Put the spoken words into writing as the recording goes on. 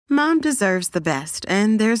Mom deserves the best,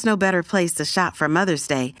 and there's no better place to shop for Mother's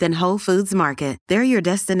Day than Whole Foods Market. They're your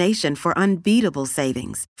destination for unbeatable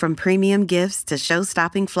savings, from premium gifts to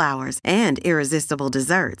show-stopping flowers and irresistible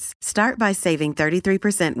desserts. Start by saving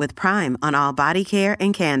 33% with Prime on all body care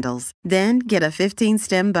and candles. Then get a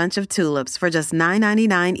 15-stem bunch of tulips for just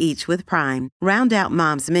 $9.99 each with Prime. Round out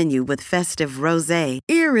Mom's menu with festive rosé,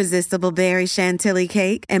 irresistible berry chantilly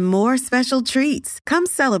cake, and more special treats. Come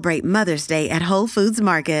celebrate Mother's Day at Whole Foods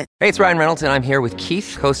Market. Hey, it's Ryan Reynolds, and I'm here with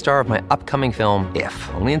Keith, co-star of my upcoming film, If,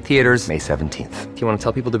 only in theaters May 17th. Do you want to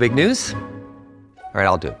tell people the big news? All right,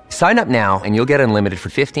 I'll do it. Sign up now and you'll get unlimited for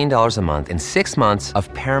 $15 a month and 6 months of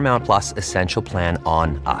Paramount Plus Essential Plan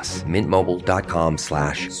on us.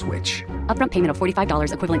 MintMobile.com/switch. Upfront payment of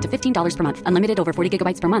 $45 equivalent to $15 per month. Unlimited over 40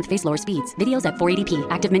 gigabytes per month. Face lower speeds. Videos at 480p.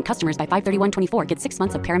 Active Mint customers by 531.24 get 6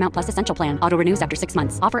 months of Paramount Plus Essential Plan. Auto renews after 6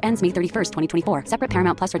 months. Offer ends May 31st, 2024. Separate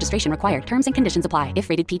Paramount Plus registration required. Terms and conditions apply if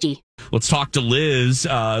rated PG. Let's talk to Liz.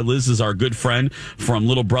 Liz is our good friend from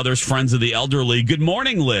Little Brothers Friends of the Elderly. Good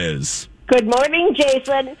morning, Liz. Good morning, Jason.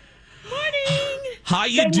 Morning. How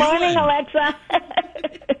you Good doing? morning, Alexa.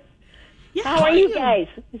 Yeah, How are you guys?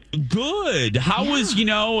 Good. How was,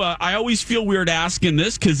 I always feel weird asking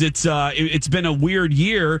this because it's been a weird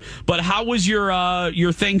year, but how was your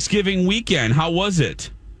Thanksgiving weekend? How was it?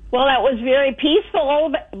 Well, it was very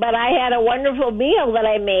peaceful, but I had a wonderful meal that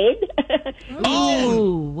I made.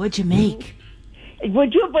 Oh, what'd you make?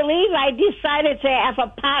 Would you believe I decided to have a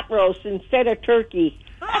pot roast instead of turkey?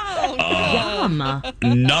 Yum.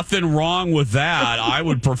 Nothing wrong with that. I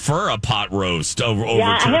would prefer a pot roast over turkey.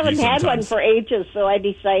 Yeah, I haven't had one sometimes. for ages, so I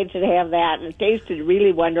decided to have that, and it tasted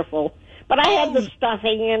really wonderful. But I had the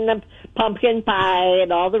stuffing and the pumpkin pie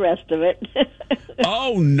and all the rest of it.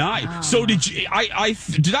 Oh, nice. So did you?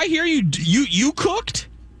 Did I hear you cooked?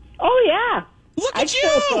 Oh, yeah. Look I at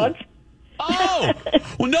still you. cook. Oh,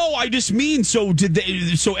 well, no, I just mean, so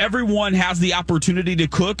everyone has the opportunity to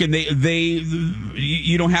cook and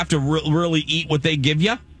you don't have to really eat what they give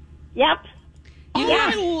you? Yep.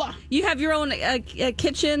 You have your own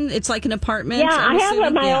kitchen? It's like an apartment? Yeah, I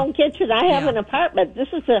have my own kitchen. I have an apartment. This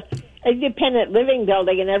is a independent living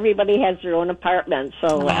building, and everybody has their own apartment.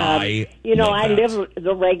 So, I live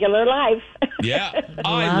the regular life. Yeah.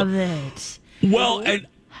 Love it. Well, and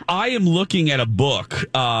I am looking at a book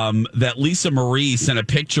that Lisa Marie sent a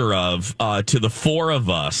picture of to the four of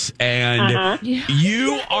us, and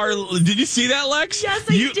you are. Did you see that, Lex? Yes,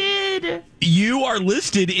 I did. You are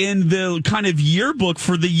listed in the kind of yearbook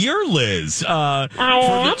for the year, Liz. I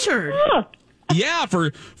am. Featured. Yeah,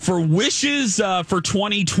 for wishes for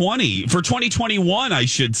 2020, for 2021, I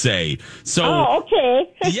should say. So,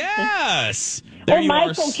 okay. Yes. There you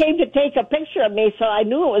Michael came to take a picture of me, so I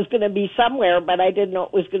knew it was going to be somewhere, but I didn't know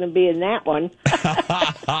it was going to be in that one.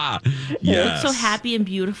 Yes. So happy and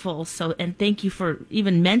beautiful. So, and thank you for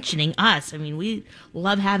even mentioning us. I mean, we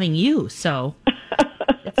love having you. So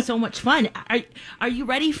it's so much fun. Are you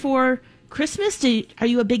ready for Christmas? Are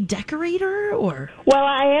you a big decorator or? Well,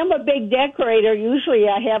 I am a big decorator. Usually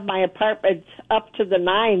I have my apartment up to the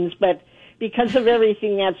nines, but because of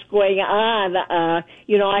everything that's going on, I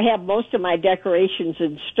have most of my decorations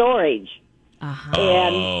in storage.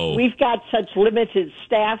 And we've got such limited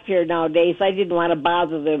staff here nowadays, I didn't want to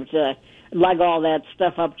bother them to lug all that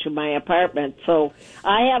stuff up to my apartment. So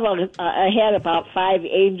I had about 5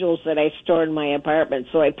 angels that I store in my apartment,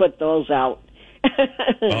 so I put those out.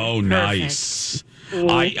 Oh, nice.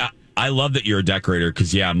 I love that you're a decorator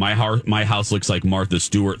because, my house looks like Martha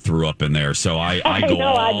Stewart threw up in there. So I go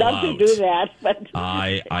all out. I'd love to do that, but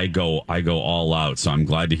I go all out. So I'm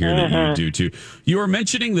glad to hear that you do too. You were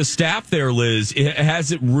mentioning the staff there, Liz.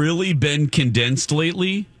 Has it really been condensed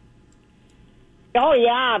lately? Oh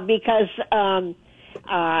yeah, because a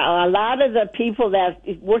lot of the people that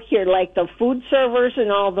work here, like the food servers and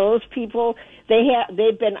all those people,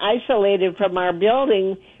 they've been isolated from our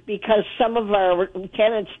building because some of our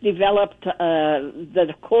tenants developed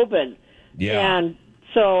the COVID. Yeah. And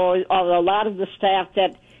so a lot of the staff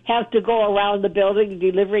that have to go around the building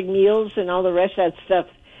delivering meals and all the rest of that stuff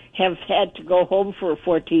have had to go home for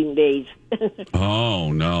 14 days.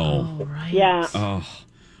 Oh, no. Oh, right. Yeah. Oh.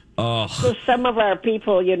 So some of our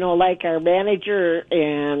people, like our manager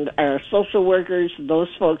and our social workers, those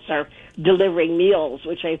folks are delivering meals,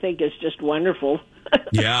 which I think is just wonderful.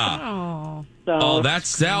 Yeah. So,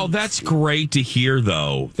 that's great to hear,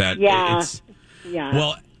 though. That yeah. it's Yeah.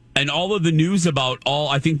 well. and all of the news about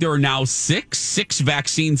I think there are now six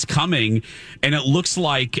vaccines coming, and it looks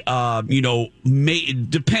like,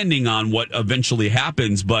 depending on what eventually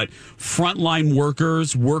happens, but frontline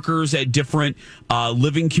workers at different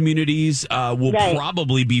living communities will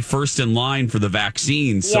probably be first in line for the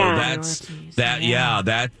vaccine. So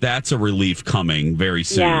that's a relief coming very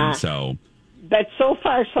soon. Yeah. So, but so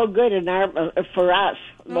far so good for us,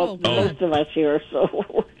 most of us here.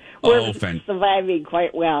 So. We're surviving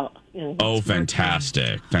quite well.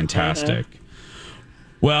 Fantastic.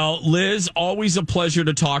 Well, Liz, always a pleasure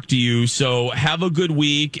to talk to you. So have a good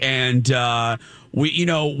week. And we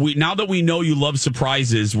now that we know you love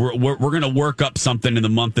surprises, we're going to work up something in the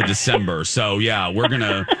month of December. So yeah, we're working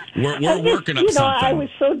up something. I was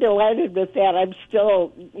so delighted with that. I'm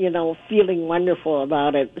still, feeling wonderful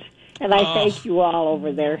about it. And I thank you all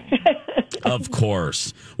over there. Of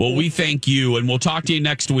course. Well, we thank you, and we'll talk to you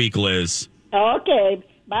next week, Liz. Okay.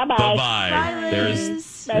 Bye-bye. Bye-bye. Bye,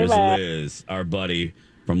 Liz. There's Liz, our buddy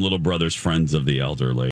from Little Brothers Friends of the Elderly.